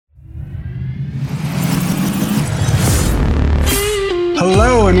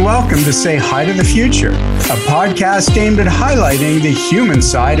and welcome to Say Hi to the Future, a podcast aimed at highlighting the human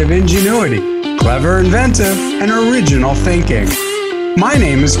side of ingenuity, clever, inventive, and original thinking. My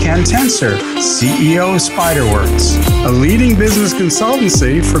name is Ken Tenser, CEO of Spiderworks, a leading business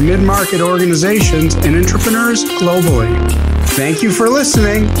consultancy for mid-market organizations and entrepreneurs globally. Thank you for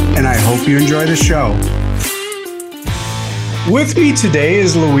listening, and I hope you enjoy the show. With me today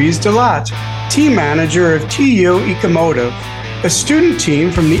is Louise Delatte, team manager of TU Ecomotive, a student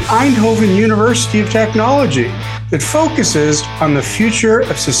team from the Eindhoven University of Technology that focuses on the future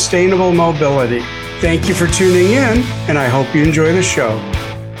of sustainable mobility. Thank you for tuning in, and I hope you enjoy the show.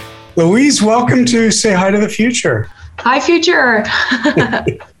 Louise, welcome to Say Hi to the Future. Hi, Future.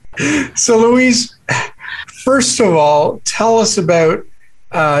 So, Louise, first of all, tell us about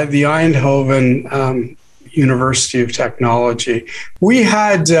the Eindhoven University of Technology. We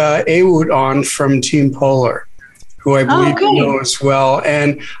had Ewout on from Team Polar, who I believe you know as well.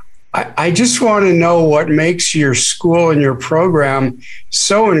 And I just want to know what makes your school and your program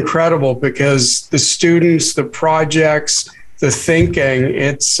so incredible, because the students, the projects, the thinking,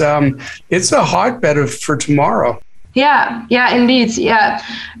 it's a hotbed for tomorrow. Yeah, indeed. TU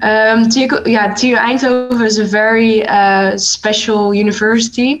Eindhoven is a very special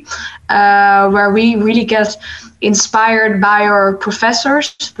university where we really get inspired by our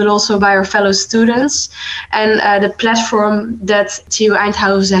professors, but also by our fellow students. And the platform that TU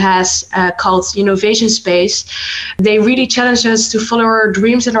Eindhoven has called Innovation Space, they really challenge us to follow our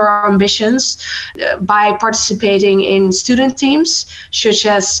dreams and our ambitions by participating in student teams, such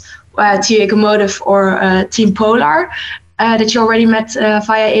as TU Ecomotive or Team Polar, that you already met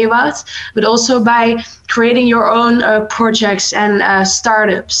via Ewout, but also by creating your own projects and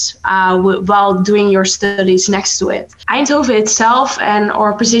startups while doing your studies next to it. Eindhoven itself and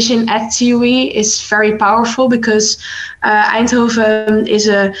our position at TUE is very powerful because Eindhoven is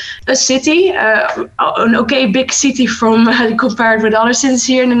a city, an big city from compared with other cities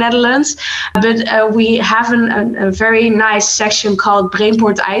here in the Netherlands, but we have a very nice section called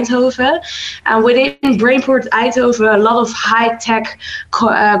Brainport Eindhoven, and within Brainport Eindhoven, a lot of high-tech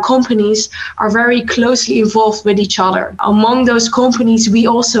companies are very closely involved with each other. Among those companies, we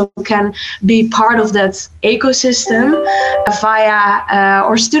also can be part of that ecosystem via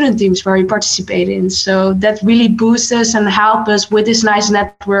our student teams where we participate in. So that really boosts us and help us with this nice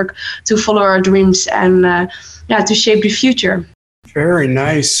network to follow our dreams and to shape the future. Very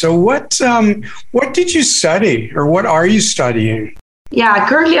nice. So what did you study, or what are you studying? Yeah,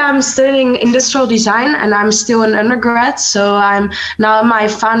 currently I'm studying industrial design and I'm still an undergrad. So I'm now in my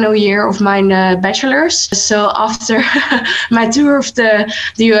final year of my bachelor's. So after my tour of the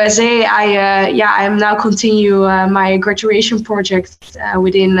USA, I am now continue my graduation project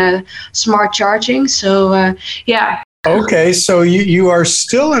within smart charging. So Okay, so you are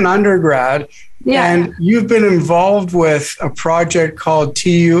still an undergrad. Yeah. And you've been involved with a project called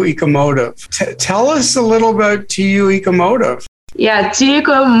TU Ecomotive. Tell us a little about TU Ecomotive. Yeah, TU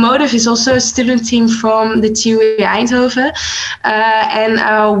Ecomotive is also a student team from the TU Eindhoven. And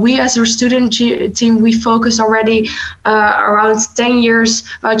we as our student team, we focus already around 10 years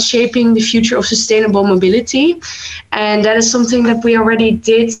about shaping the future of sustainable mobility. And that is something that we already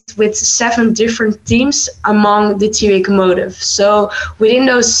did with 7 different teams among the TU Ecomotive. So within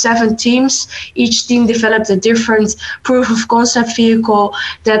those 7 teams, each team developed a different proof of concept vehicle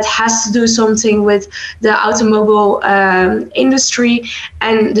that has to do something with the automobile industry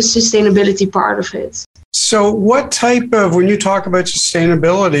and the sustainability part of it. So what type of, when you talk about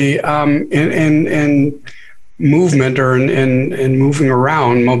sustainability in movement or in moving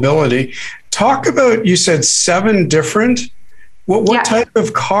around, mobility, talk about, you said 7 different, what type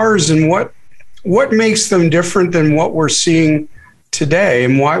of cars and what makes them different than what we're seeing today,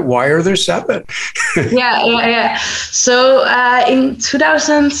 and why are there 7? So in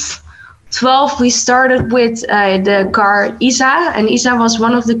 2012, we started with the car ISA, and ISA was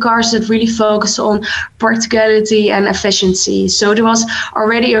one of the cars that really focused on practicality and efficiency. So it was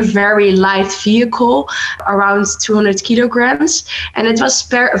already a very light vehicle, around 200 kilograms, and it was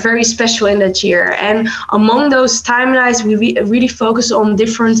very special in that year. And among those timelines, we really focused on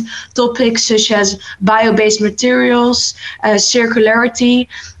different topics such as bio-based materials, circularity,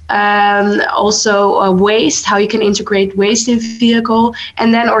 also waste, how you can integrate waste in vehicle,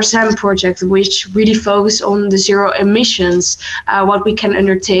 and then our SAM project, which really focus on the zero emissions, what we can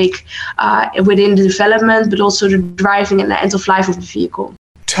undertake within the development, but also the driving and the end of life of the vehicle.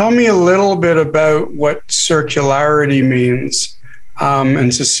 Tell me a little bit about what circularity means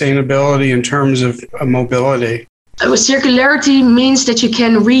and sustainability in terms of mobility. Circularity means that you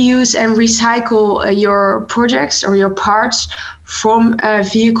can reuse and recycle your projects or your parts from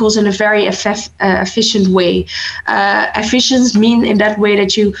vehicles in a very efficient way. Efficient mean in that way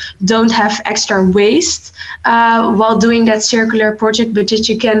that you don't have extra waste while doing that circular project, but that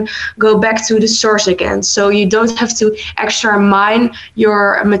you can go back to the source again. So you don't have to extra mine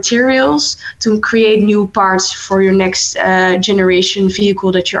your materials to create new parts for your next generation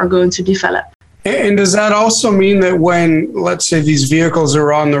vehicle that you are going to develop. And does that also mean that when, let's say, these vehicles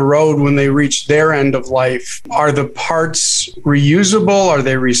are on the road, when they reach their end of life, are the parts reusable? Are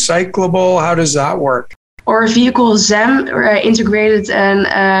they recyclable? How does that work? Our vehicle ZEM integrated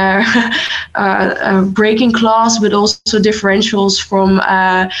a braking class, but also differentials from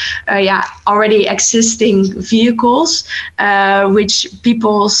already existing vehicles, which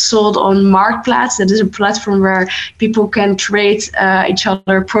people sold on Marktplaats. That is a platform where people can trade each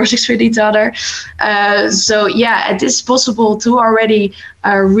other projects with each other. It is possible to already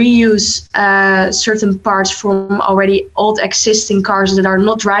reuse certain parts from already old existing cars that are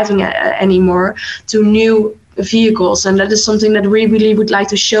not driving anymore to new vehicles, and that is something that we really would like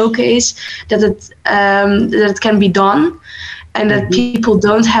to showcase, that it can be done, and that people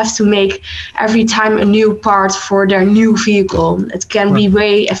don't have to make every time a new part for their new vehicle. It can be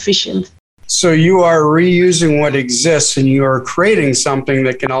way efficient. So you are reusing what exists, and you are creating something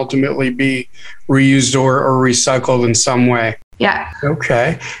that can ultimately be reused or recycled in some way. Yeah.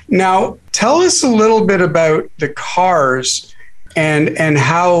 Okay. Now, tell us a little bit about the cars and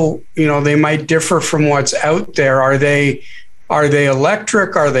how, they might differ from what's out there. Are they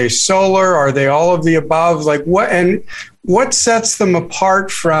electric? Are they solar? Are they all of the above? Like what sets them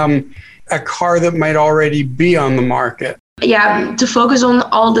apart from a car that might already be on the market? Yeah, to focus on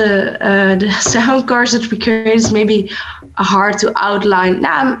all the sound cars that we create is maybe hard to outline.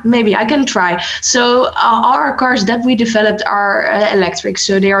 Maybe I can try. So our cars that we developed are electric,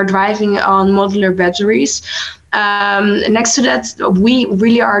 so they are driving on modular batteries. Next to that, we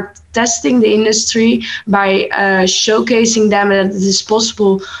really are testing the industry by showcasing them that it is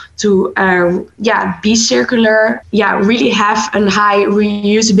possible to be circular, really have a high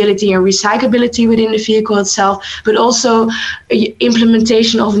reusability and recyclability within the vehicle itself, but also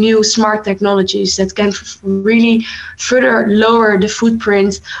implementation of new smart technologies that can really further lower the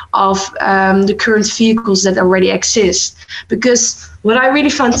footprint of the current vehicles that already exist. Because what I really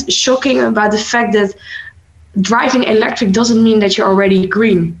found shocking about the fact that driving electric doesn't mean that you're already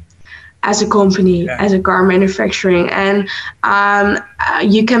green as a company, as a car manufacturing. And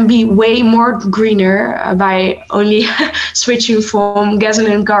you can be way more greener by only switching from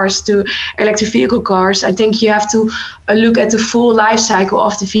gasoline cars to electric vehicle cars. I think you have to look at the full life cycle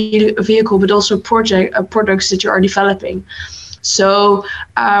of the vehicle, but also products that you are developing. So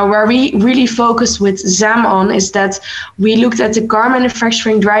where we really focused with ZEM on is that we looked at the car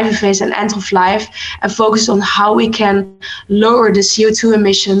manufacturing driving phase and end of life and focused on how we can lower the CO2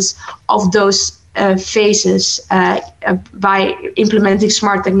 emissions of those phases by implementing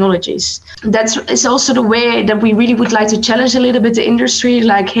smart technologies. That is also the way that we really would like to challenge a little bit the industry,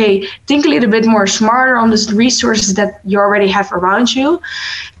 like, hey, think a little bit more smarter on the resources that you already have around you.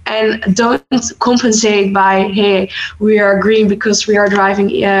 And don't compensate by, hey, we are green because we are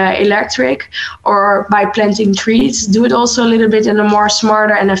driving electric, or by planting trees. Do it also a little bit in a more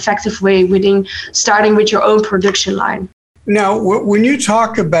smarter and effective way, starting with your own production line. Now, when you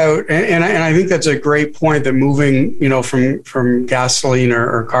talk about, and I think that's a great point, that moving, from gasoline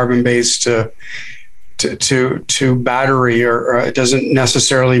or carbon-based to battery, or it doesn't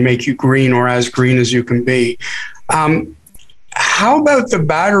necessarily make you green or as green as you can be. How about the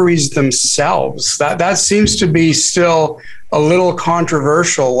batteries themselves? That seems to be still a little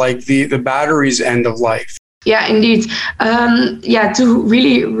controversial, like the battery's end of life. Yeah, indeed. To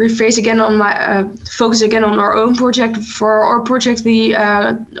really rephrase again on focus again on our own project. For our project, we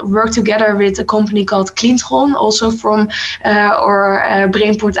work together with a company called Cleantron, also from our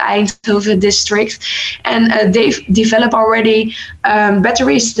Brainport Eindhoven district. And they've developed already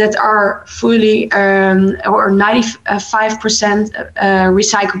batteries that are fully or 95%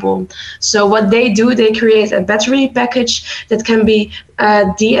 recyclable. So what they do, they create a battery package that can be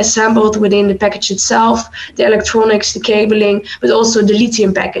de-assembled within the package itself, the electronics, the cabling, but also the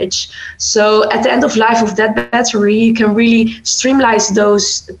lithium package. So at the end of life of that battery, you can really streamline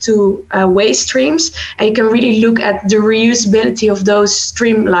those to waste streams, and you can really look at the reusability of those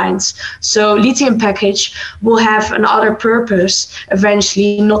streamlines. So lithium package will have another purpose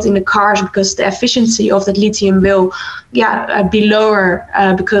eventually, not in the cars, because the efficiency of that lithium will be lower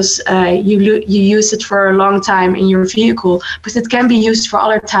because you use it for a long time in your vehicle, but it can be used for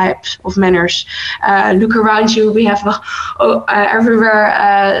other types of manners. Look around you, we have everywhere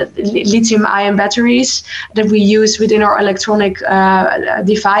lithium-ion batteries that we use within our electronic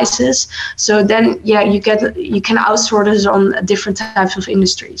devices. So then, you can outsource this on different types of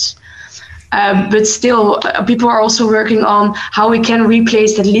industries. But still, people are also working on how we can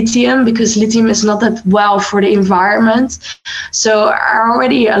replace that lithium, because lithium is not that well for the environment. So are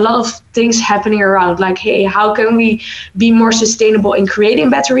already a lot of things happening around, like, hey, how can we be more sustainable in creating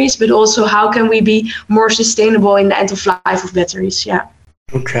batteries, but also how can we be more sustainable in the end of life of batteries? Yeah.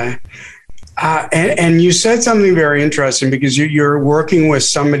 Okay. And you said something very interesting, because you're working with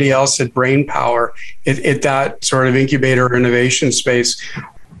somebody else at BrainPower at that sort of incubator innovation space.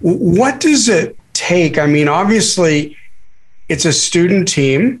 What does it take? I mean, obviously, it's a student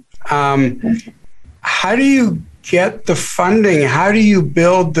team. How do you get the funding? How do you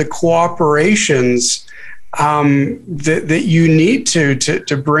build the cooperations that you need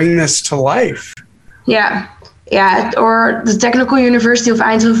to bring this to life? Yeah, or the Technical University of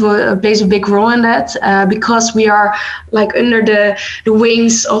Eindhoven plays a big role in that, because we are like under the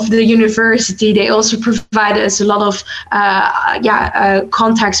wings of the university. They also provide us a lot of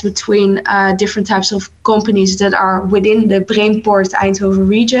contacts between different types of companies that are within the Brainport Eindhoven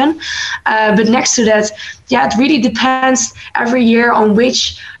region. But next to that, it really depends every year on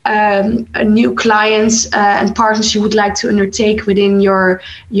which new clients and partners you would like to undertake within your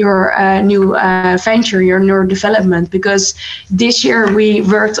new venture, your new development. Because this year we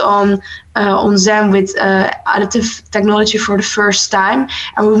worked on Zen with additive technology for the first time,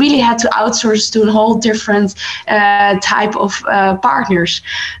 and we really had to outsource to a whole different type of partners.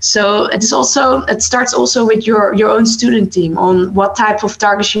 So it starts also with your own student team on what type of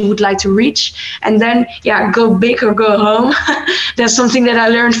targets you would like to reach, and then go big or go home. That's something that I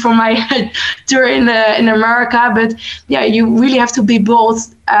learned from my tour in America. But you really have to be bold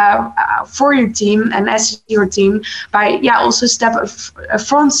for your team and as your team by also step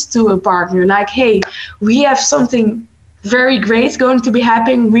front to a partner, like, hey, we have something very great going to be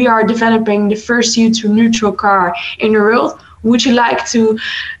happening. We are developing the first CO2 neutral car in the world. Would you like to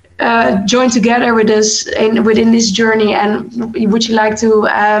join together with us within this journey, and would you like to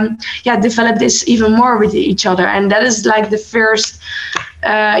develop this even more with each other? And that is like the first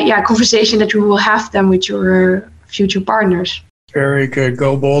conversation that you will have then with your future partners. Very good.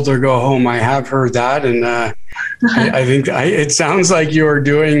 Go bold or go home. I have heard that, and I think it sounds like you are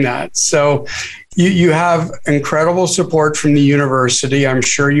doing that. So you have incredible support from the university. I'm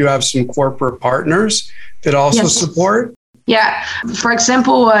sure you have some corporate partners that also support. Yeah, for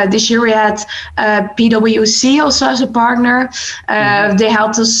example, this year we had PwC also as a partner. They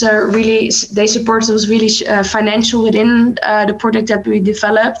helped us they supported us really financial within the project that we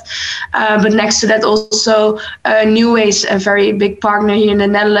developed. But next to that also Newways, a very big partner here in the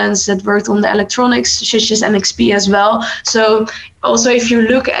Netherlands that worked on the electronics, such as NXP as well. So also, if you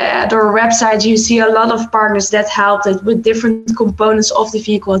look at our website, you see a lot of partners that helped it with different components of the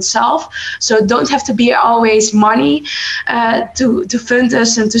vehicle itself. So it don't have to be always money to fund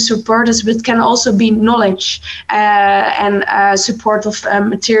us and to support us, but can also be knowledge and support of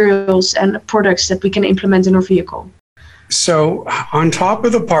materials and products that we can implement in our vehicle. So on top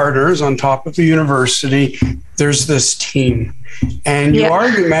of the partners, on top of the university, there's this team. And you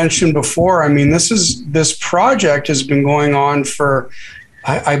already mentioned before, I mean, this project has been going on for,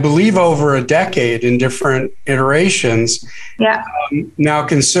 I believe, over a decade in different iterations. Yeah. Now,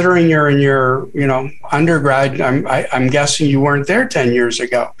 considering you're in your, undergrad, I'm guessing you weren't there 10 years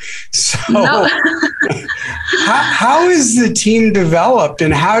ago. So no. how is the team developed,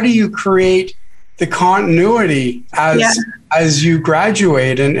 and how do you create the continuity as you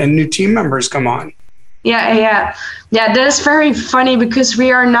graduate and new team members come on? Yeah, that is very funny, because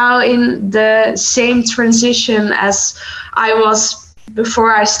we are now in the same transition as I was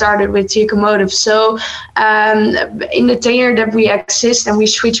before I started with Tecomotive. So in the tenure that we exist, and we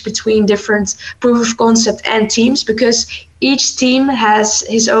switch between different proof of concept and teams, because each team has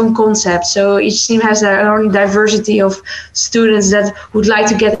his own concept. So each team has their own diversity of students that would like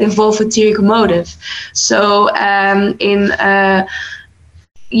to get involved with Tecomotive. So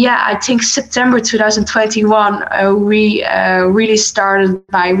I think September 2021, we really started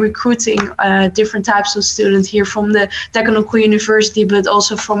by recruiting different types of students here from the Technical University, but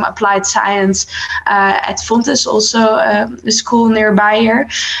also from Applied Science at Fontes, also a school nearby here.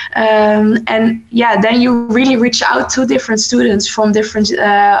 Then you really reach out to different students from different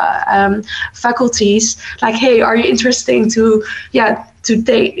faculties, like, hey, are you interested to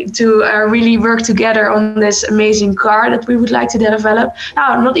really work together on this amazing car that we would like to develop.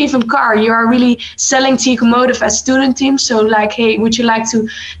 Now, not even car, you are really selling Tecomotive as student team. So like, hey, would you like to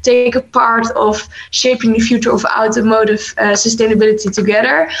take a part of shaping the future of automotive sustainability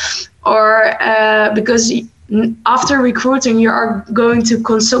together? Or because after recruiting, you are going to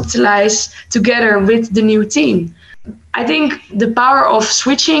conceptualize together with the new team. I think the power of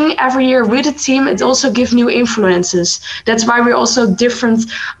switching every year with a team, it also gives new influences. That's why we're also different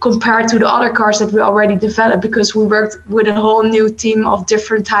compared to the other cars that we already developed, because we worked with a whole new team of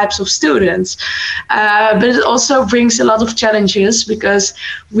different types of students. But it also brings a lot of challenges, because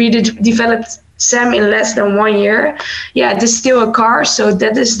we developed SAM in less than 1 year. Yeah, it is still a car, so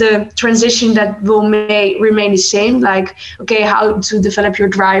that is the transition that will remain the same. Like, okay, how to develop your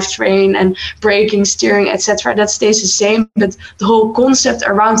drivetrain and braking, steering, etc. That stays the same, but the whole concept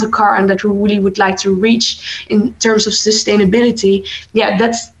around the car and that we really would like to reach in terms of sustainability, yeah,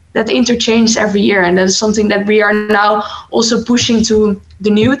 that interchanges every year, and that is something that we are now also pushing to the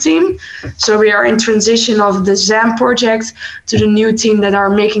new team. So we are in transition of the ZAM project to the new team that are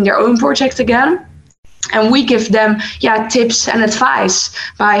making their own project again. And we give them tips and advice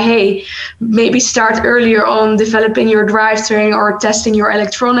by, hey, maybe start earlier on developing your drivetrain or testing your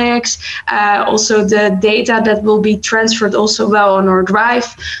electronics. Also the data that will be transferred also well on our drive,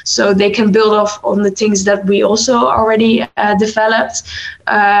 so they can build off on the things that we also already developed.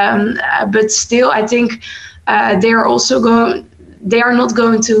 But still, I think they are not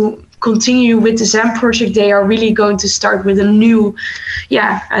going to continue with the ZAM project. They are really going to start with a new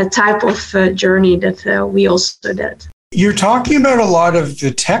type of journey that we also did. You're talking about a lot of the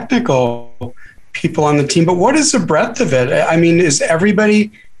technical people on the team, but what is the breadth of it? I mean, is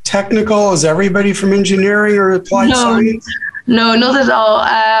everybody technical? Is everybody from engineering or applied science? No, not at all.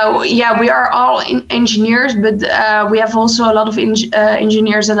 We are all engineers, but we have also a lot of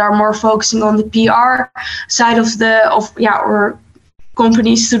engineers that are more focusing on the PR side of our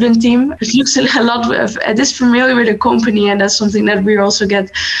company student team. It looks a lot of it is familiar with the company, and that's something that we also get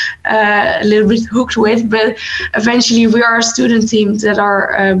a little bit hooked with. But eventually, we are a student team that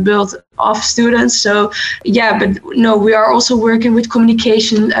are built of students. So but no, we are also working with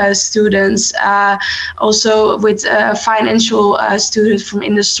communication students, also with financial students from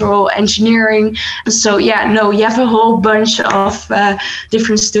industrial engineering. So you have a whole bunch of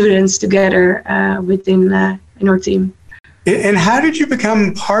different students together within in our team. And how did you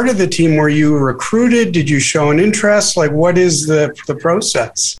become part of the team? Were you recruited? Did you show an interest? Like, what is the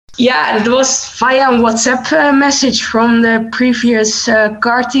process? Yeah, it was via a WhatsApp message from the previous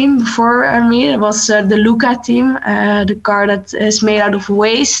car team before me. It was the Luca team, the car that is made out of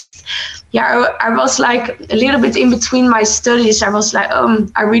waste. Yeah, I was like a little bit in between my studies. I was like,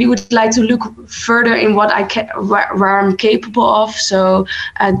 I really would like to look further in what where I'm capable of. So,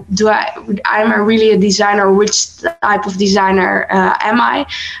 I'm really a designer? Which type of designer am I?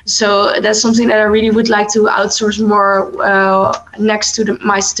 So that's something that I really would like to outsource more next to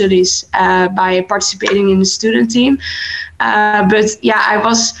my studies by participating in the student team. I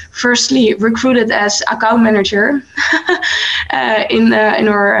was firstly recruited as account manager in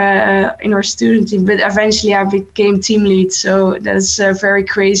our student team, but eventually I became team lead. So that's very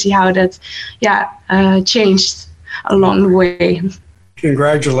crazy how that changed along the way.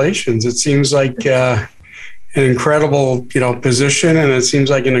 Congratulations! It seems like an incredible position, and it seems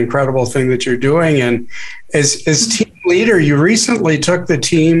like an incredible thing that you're doing. And as team leader, you recently took the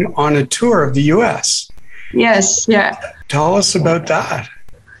team on a tour of the U.S. Yes, yeah. Tell us about that.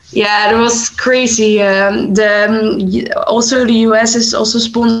 Yeah, it was crazy. Also, the US is also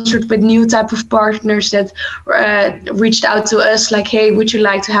sponsored with new type of partners that reached out to us like, hey, would you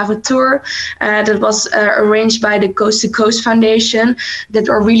like to have a tour? That was arranged by the Coast to Coast Foundation, that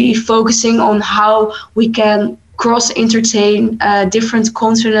are really focusing on how we can cross-entertain different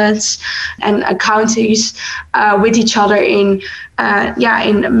continents and counties with each other in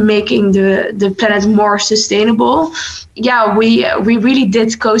making the planet more sustainable. Yeah, we really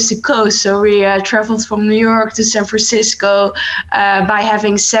did coast to coast. So we traveled from New York to San Francisco by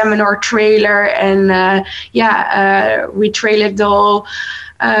having SAM in our trailer, and we trailered the whole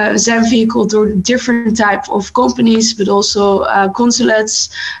ZAM vehicle to different type of companies, but also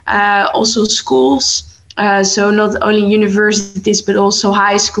consulates, also schools. So not only universities, but also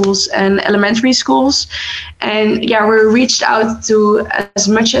high schools and elementary schools. And we reached out to as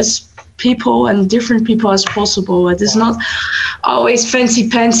much as people and different people as possible. It is not always fancy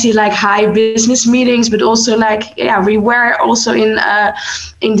pantsy like high business meetings, but also we were also in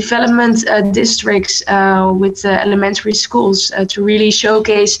development districts with elementary schools to really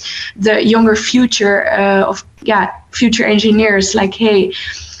showcase the younger future of future engineers, like, hey,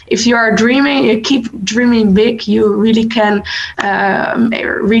 if you are dreaming, you keep dreaming big, you really can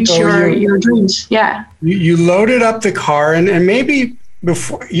reach your dreams. Yeah. You loaded up the car, and maybe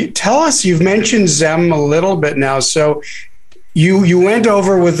before you tell us, you've mentioned ZEM a little bit now. So you went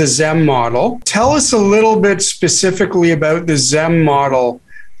over with the ZEM model. Tell us a little bit specifically about the ZEM model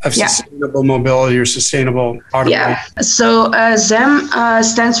of sustainable mobility or sustainable automobile. Yeah, so ZEM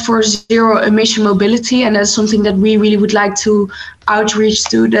stands for Zero Emission Mobility, and that's something that we really would like to outreach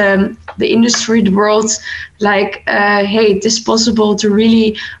to the industry, the world, like, hey, it is possible to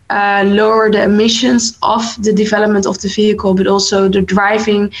really lower the emissions of the development of the vehicle, but also the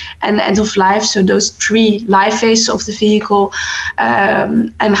driving and the end of life. So those 3 life phases of the vehicle,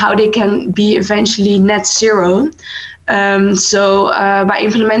 and how they can be eventually net zero. So by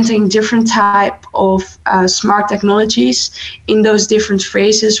implementing different type of smart technologies in those different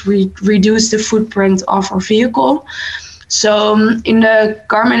phases, we reduce the footprint of our vehicle. So in the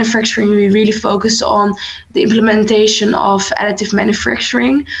car manufacturing, we really focus on the implementation of additive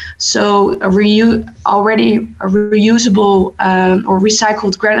manufacturing. So already reusable or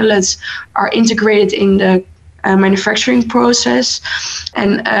recycled granulates are integrated in the manufacturing process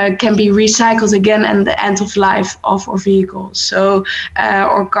and can be recycled again at the end of life of our vehicle. So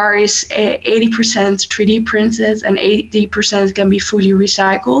our car is 80% 3D printed and 80% can be fully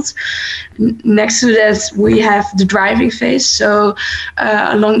recycled. Next to that, we have the driving phase. So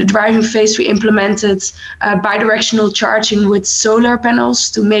along the driving phase, we implemented bidirectional charging with solar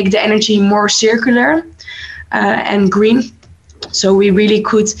panels to make the energy more circular and green. So we really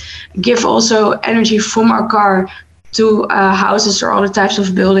could give also energy from our car to houses or other types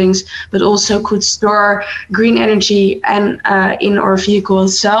of buildings, but also could store green energy and in our vehicle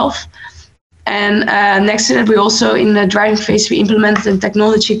itself. And next to that, we also, in the driving phase, we implemented a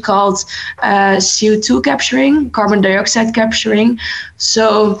technology called CO2 capturing, carbon dioxide capturing.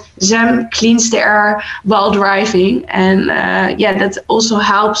 So ZEM cleans the air while driving. And that also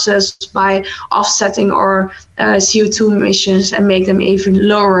helps us by offsetting our CO2 emissions and make them even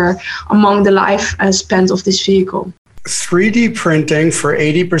lower among the life span of this vehicle. 3D printing for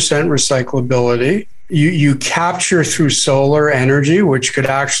 80% recyclability. You capture through solar energy, which could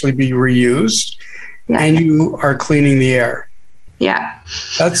actually be reused, and you are cleaning the air. Yeah.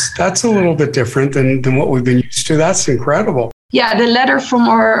 That's a little bit different than what we've been used to. That's incredible. Yeah, the leather from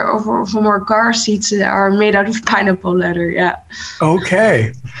our car seats are made out of pineapple leather. Yeah.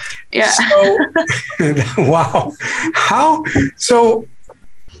 Okay. Yeah. So, wow.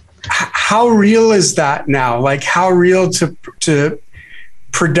 How real is that now? Like, how real to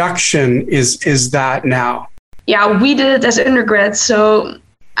production is that now? Yeah, we did it as undergrad, so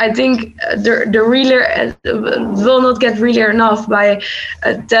I think the reader will not get really enough by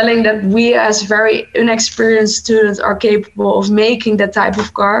telling that we as very inexperienced students are capable of making that type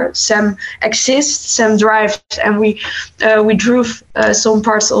of car. ZEM exists, ZEM drives, and we drove some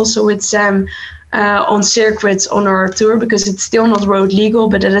parts also with ZEM on circuits on our tour, because it's still not road legal,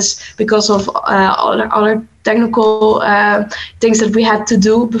 but it is because of other technical things that we had to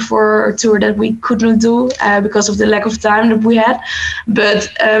do before our tour that we could not do because of the lack of time that we had.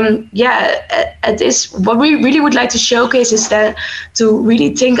 But it is what we really would like to showcase is that to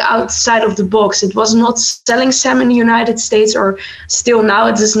really think outside of the box. It was not selling ZEM in the United States, or still now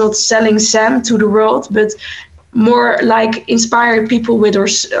it is not selling ZEM to the world, but more like inspire people with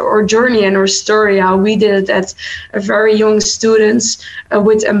our journey and our story, how we did it as a very young students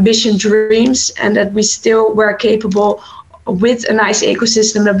with ambition, dreams, and that we still were capable with a nice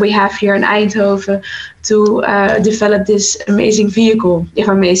ecosystem that we have here in Eindhoven to develop this amazing vehicle, if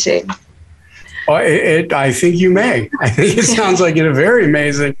I may say. I think you may. I think it sounds like a very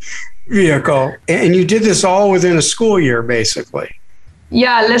amazing vehicle. And you did this all within a school year, basically.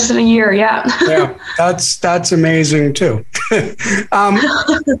 Yeah, less than a year. Yeah. Yeah, that's amazing too.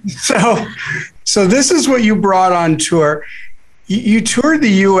 So this is what you brought on tour. You toured the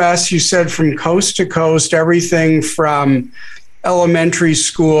U.S. You said from coast to coast, everything from elementary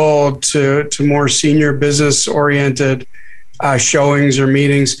school to more senior business oriented showings or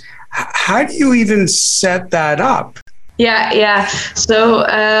meetings. How do you even set that up? Yeah. So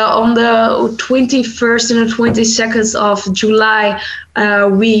on the 21st and the 22nd of July,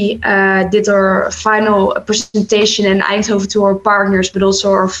 we did our final presentation in Eindhoven to our partners, but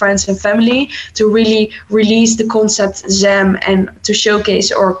also our friends and family, to really release the concept ZEM and to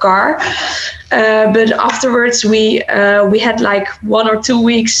showcase our car. But afterwards, we had like 1 or 2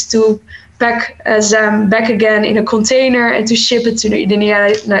 weeks to pack ZEM back again in a container and to ship it to the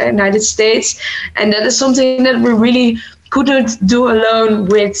United States. And that is something that we really couldn't do alone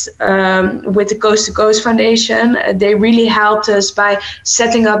with the Coast to Coast Foundation. They really helped us by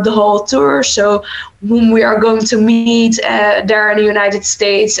setting up the whole tour. So whom we are going to meet there in the United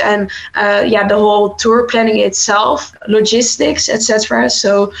States, and the whole tour planning itself, logistics, etc.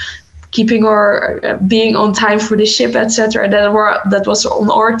 So keeping or being on time for the ship, etc. That was on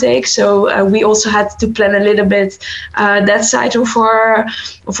our take. So we also had to plan a little bit that side of our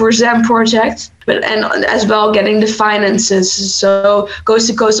ZAM project, and as well getting the finances. So Coast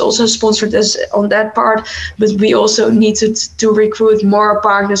to Coast also sponsored us on that part, but we also needed to recruit more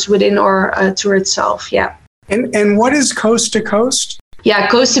partners within our tour itself. Yeah. And what is Coast to Coast? Yeah,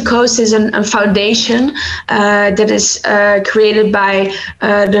 Coast to Coast is a foundation that is created by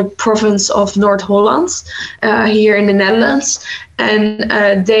the province of North Holland here in the Netherlands. And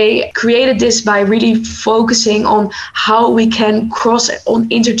they created this by really focusing on how we can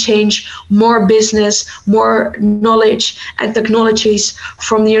interchange more business, more knowledge and technologies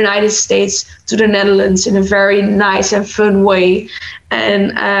from the United States to the Netherlands in a very nice and fun way.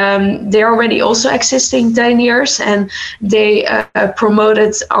 And they're already also existing 10 years, and they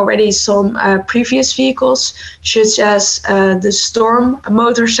promoted already some previous vehicles, such as the Storm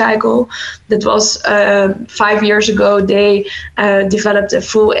motorcycle. That was 5 years ago. They developed a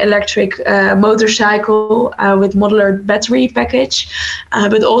full electric motorcycle with modular battery package,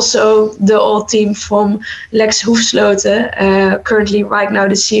 but also the old team from Lex Hoefsloten, currently right now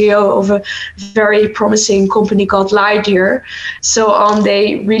the CEO of a very promising company called Lightyear. So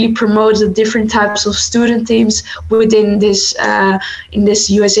they really promoted different types of student teams within this in this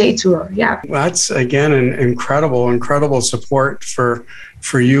USA tour. Yeah, well, that's again an incredible support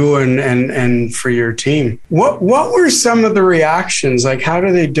for you and for your team. What were some of the reactions? Like, how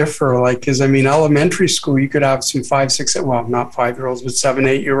do they differ? Like, because I mean, elementary school, you could have some 5, 6, well, not 5-year-olds, but 7,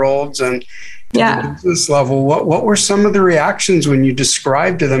 8-year-olds, and yeah, this level. What were some of the reactions when you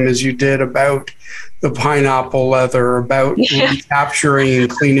described to them, as you did, about the pineapple leather, about capturing and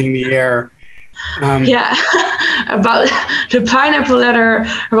cleaning the air? About the pineapple leather,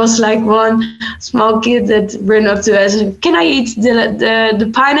 there was like one small kid that ran up to us and, can I eat the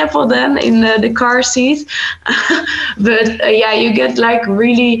pineapple then in the car seat? But you get like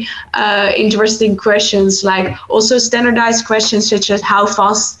really interesting questions, like also standardized questions such as how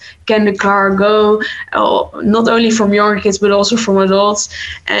fast can the car go, not only from younger kids but also from adults.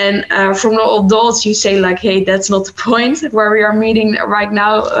 And from the adults you say like, hey, that's not the point where we are meeting right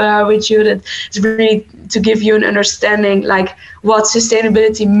now with you. That it's really to give you an understanding like what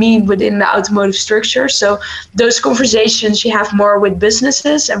sustainability mean within the automotive structure. So those conversations you have more with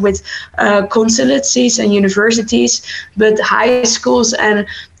businesses and with consulates and universities, but high schools and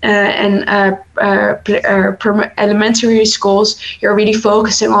elementary schools, you're really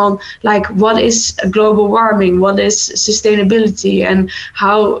focusing on like what is global warming, what is sustainability, and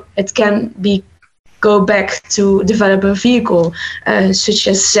how it can be go back to develop a vehicle such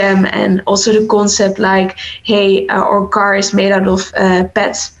as SAM, and also the concept like, hey, our car is made out of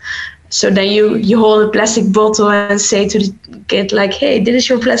PET. So then you hold a plastic bottle and say to the kid like, hey, this is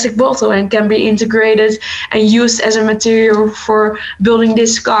your plastic bottle and can be integrated and used as a material for building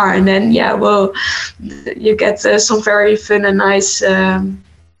this car. And then, you get some very fun and nice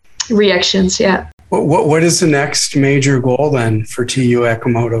reactions, yeah. What is the next major goal then for TU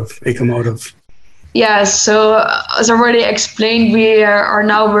Ecomotive? Yeah, so as I already explained, we are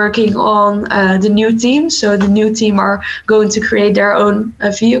now working on the new team. So the new team are going to create their own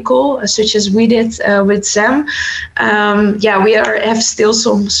vehicle, such as we did with SAM. We have still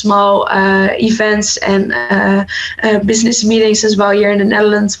some small events and business meetings as well here in the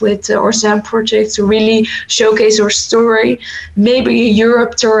Netherlands with our SAM project to really showcase our story. Maybe a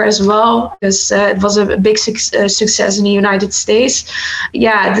Europe tour as well, because it was a big success in the United States.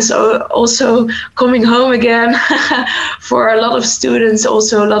 Yeah, this also coming home again for a lot of students.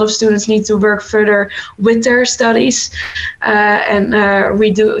 Also, a lot of students need to work further with their studies and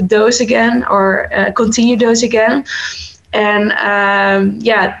redo those again or continue those again. And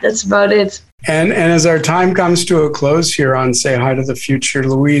that's about it. And as our time comes to a close here on Say Hi to the Future,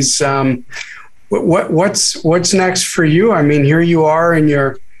 Louise, what's next for you? I mean, here you are in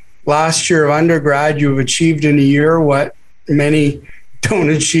your last year of undergrad. You've achieved in a year what many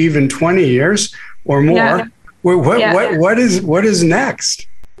don't achieve in 20 years or more. Yeah. What is next?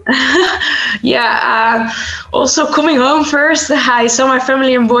 Also coming home first. I saw my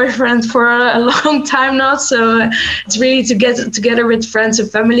family and boyfriend for a long time now, so it's really to get together with friends and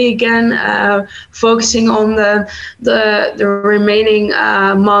family again, focusing on the remaining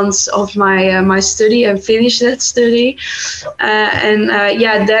months of my study and finish that study.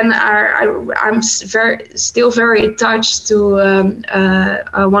 Then I'm still very attached to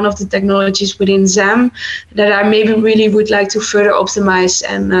one of the technologies within XAMPP that I maybe really would like to further optimize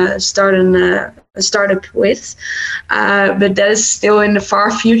and start a startup with, but that is still in the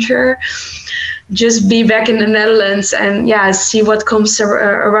far future. Just be back in the Netherlands and see what comes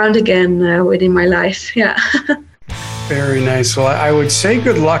around again within my life. Very nice. Well, I would say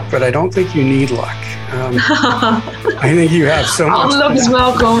good luck, but I don't think you need luck. I think you have so much. All luck is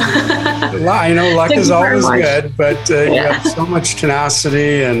welcome. I know luck is always good, but you have so much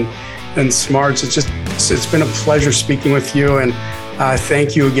tenacity and smarts. It's been a pleasure speaking with you, and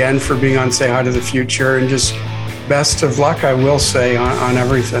thank you again for being on Say Hi to the Future, and just best of luck, I will say, on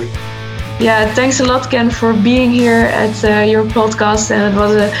everything. Yeah, thanks a lot, Ken, for being here at your podcast, and it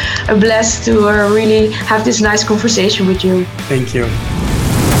was a blast to really have this nice conversation with you. Thank you.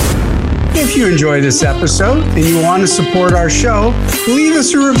 If you enjoyed this episode and you want to support our show, leave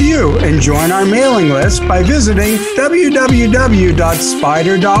us a review and join our mailing list by visiting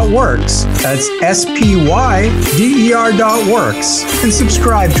www.spyder.works. That's SPYDER.works, and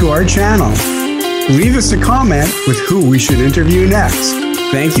subscribe to our channel. Leave us a comment with who we should interview next.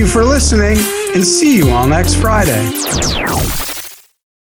 Thank you for listening, and see you all next Friday.